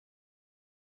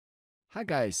Hi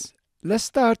guys, let's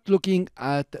start looking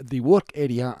at the work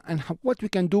area and what we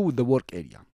can do with the work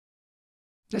area.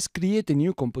 Let's create a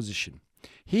new composition.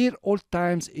 Here all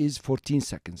times is 14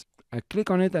 seconds. I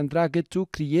click on it and drag it to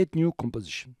create new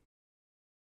composition.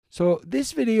 So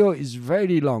this video is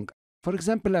very long. For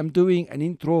example, I'm doing an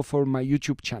intro for my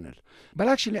YouTube channel, but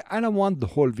actually I don't want the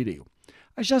whole video.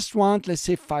 I just want, let's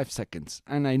say, 5 seconds,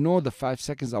 and I know the 5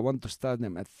 seconds I want to start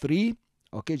them at 3,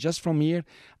 okay, just from here,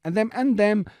 and then end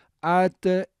them at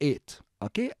 8.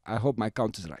 Okay, I hope my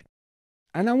count is right.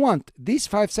 And I want these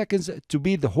 5 seconds to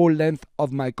be the whole length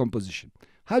of my composition.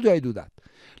 How do I do that?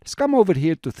 Let's come over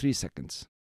here to 3 seconds.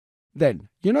 Then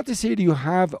you notice here you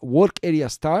have work area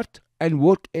start and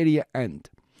work area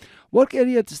end. Work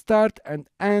area to start and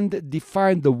end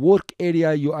define the work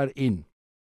area you are in.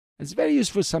 It's very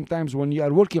useful sometimes when you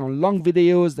are working on long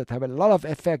videos that have a lot of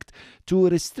effect to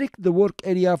restrict the work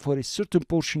area for a certain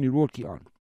portion you're working on.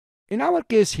 In our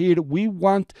case here, we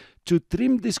want to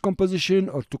trim this composition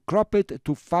or to crop it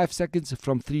to 5 seconds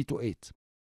from 3 to 8.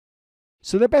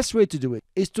 So the best way to do it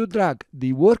is to drag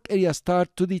the work area start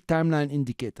to the timeline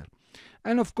indicator.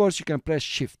 And of course you can press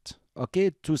shift,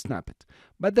 okay, to snap it.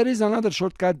 But there is another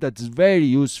shortcut that's very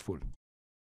useful.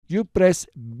 You press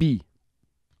B,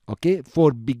 okay,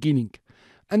 for beginning.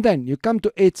 And then you come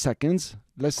to 8 seconds.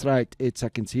 Let's write 8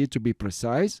 seconds here to be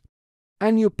precise.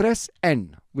 And you press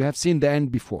N. We have seen the N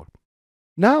before.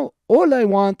 Now, all I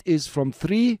want is from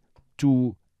 3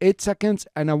 to 8 seconds,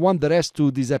 and I want the rest to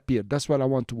disappear. That's what I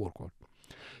want to work on.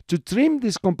 To trim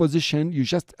this composition, you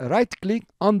just right-click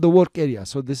on the work area.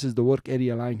 So this is the work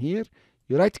area line here.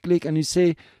 You right-click and you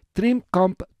say, Trim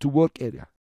Comp to Work Area.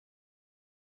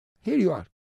 Here you are.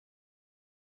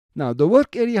 Now, the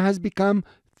work area has become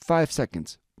 5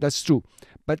 seconds. That's true.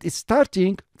 But it's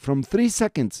starting from 3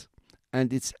 seconds,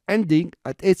 and it's ending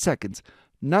at 8 seconds.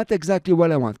 Not exactly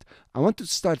what I want. I want to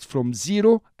start from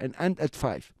 0 and end at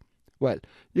 5. Well,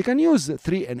 you can use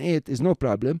 3 and 8 is no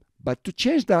problem, but to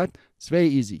change that, it's very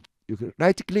easy. You can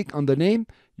right-click on the name,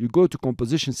 you go to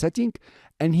composition setting,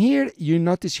 and here you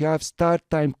notice you have start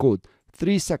time code,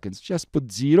 3 seconds. Just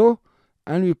put 0,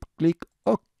 and we click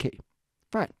OK.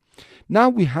 Fine. Now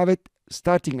we have it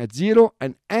starting at 0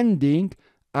 and ending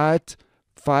at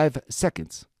 5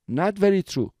 seconds. Not very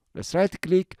true. Let's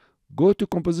right-click, go to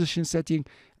composition setting,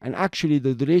 and actually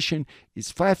the duration is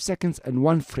 5 seconds and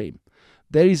 1 frame.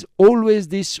 There is always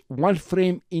this 1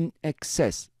 frame in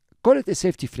excess. Call it a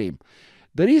safety frame.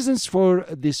 The reasons for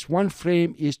this 1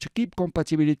 frame is to keep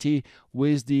compatibility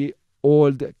with the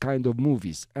old kind of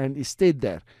movies, and it stayed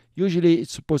there. Usually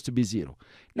it's supposed to be 0.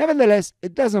 Nevertheless,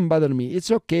 it doesn't bother me.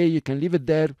 It's okay. You can leave it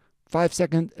there. 5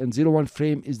 seconds and 0.1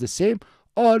 frame is the same,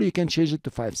 or you can change it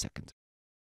to 5 seconds.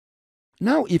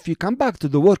 Now, if you come back to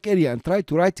the work area and try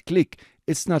to right-click,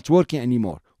 it's not working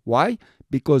anymore. Why?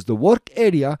 Because the work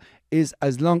area is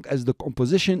as long as the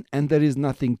composition and there is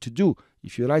nothing to do.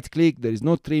 If you right-click, there is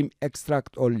no trim,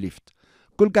 extract, or lift.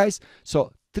 Cool, guys?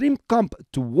 So, trim comp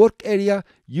to work area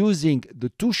using the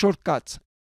 2 shortcuts,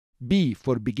 B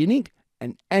for beginning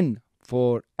and N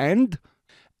for end,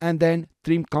 and then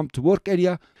trim comp to work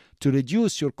area to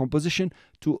reduce your composition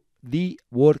to the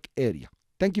work area.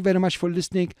 Thank you very much for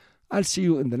listening. I'll see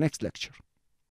you in the next lecture.